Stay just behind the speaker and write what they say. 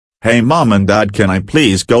Hey Mom and Dad, can I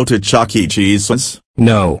please go to Chuck E. Cheese's?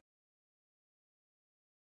 No.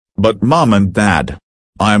 But Mom and Dad,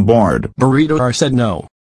 I'm bored. Burrito said no.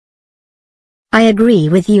 I agree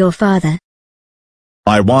with your father.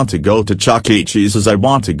 I want to go to Chuck E. Cheese's. I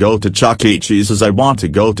want to go to Chuck E. Cheese's. I want to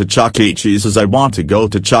go to Chuck E. Cheese's. I want to go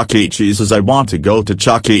to Chuck E. Cheese's. I want to go to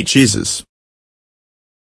Chuck E. Cheese's.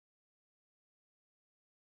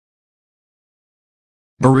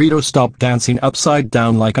 Burrito stopped dancing upside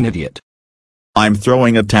down like an idiot. I'm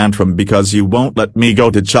throwing a tantrum because you won't let me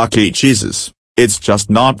go to Chuck E. Cheese's. It's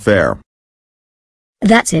just not fair.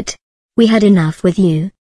 That's it. We had enough with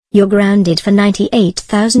you. You're grounded for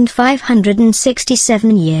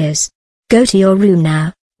 98,567 years. Go to your room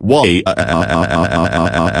now. Why?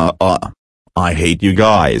 I hate you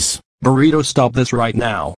guys. Burrito, stop this right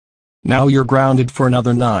now. Now you're grounded for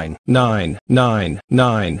another 9, 9, 9,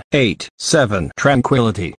 9, 8, 7.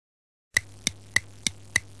 Tranquility.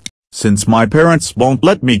 Since my parents won't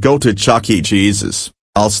let me go to Chuck E. Cheese's,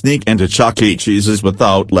 I'll sneak into Chuck E. Cheese's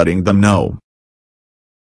without letting them know.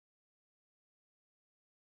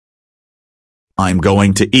 I'm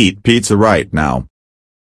going to eat pizza right now.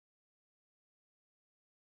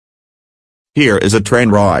 Here is a train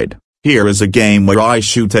ride. Here is a game where I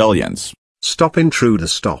shoot aliens. Stop, intruder,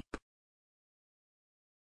 stop.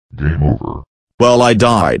 Game over. Well, I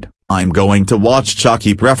died. I'm going to watch Chuck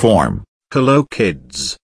E. perform. Hello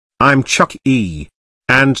kids. I'm Chuck E.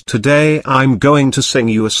 And today I'm going to sing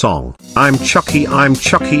you a song. I'm Chucky, I'm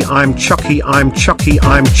Chucky, I'm Chucky, I'm Chucky,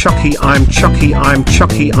 I'm Chucky, I'm Chucky, I'm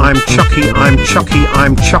Chucky, I'm Chucky, I'm Chucky,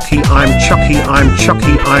 I'm Chucky, I'm Chucky, I'm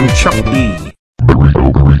Chucky, I'm Chuck E.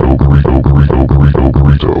 Burrito, burrito, burrito, burrito, burrito,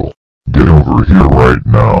 burrito. Get over here right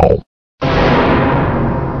now.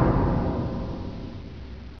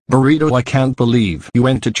 Burrito, I can't believe you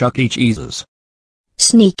went to Chuck E. Cheese's.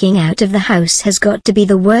 Sneaking out of the house has got to be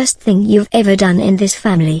the worst thing you've ever done in this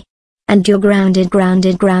family. And you're grounded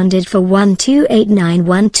for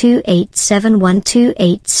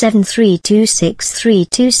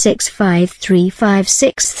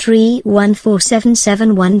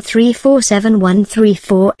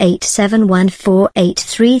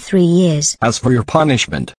years. As for your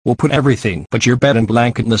punishment, we'll put everything but your bed and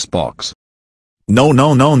blanket in this box. No.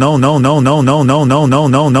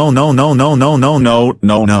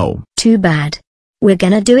 Too bad. We're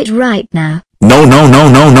gonna do it right now. No.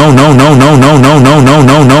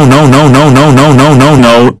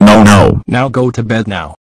 Now go to bed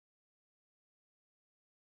now.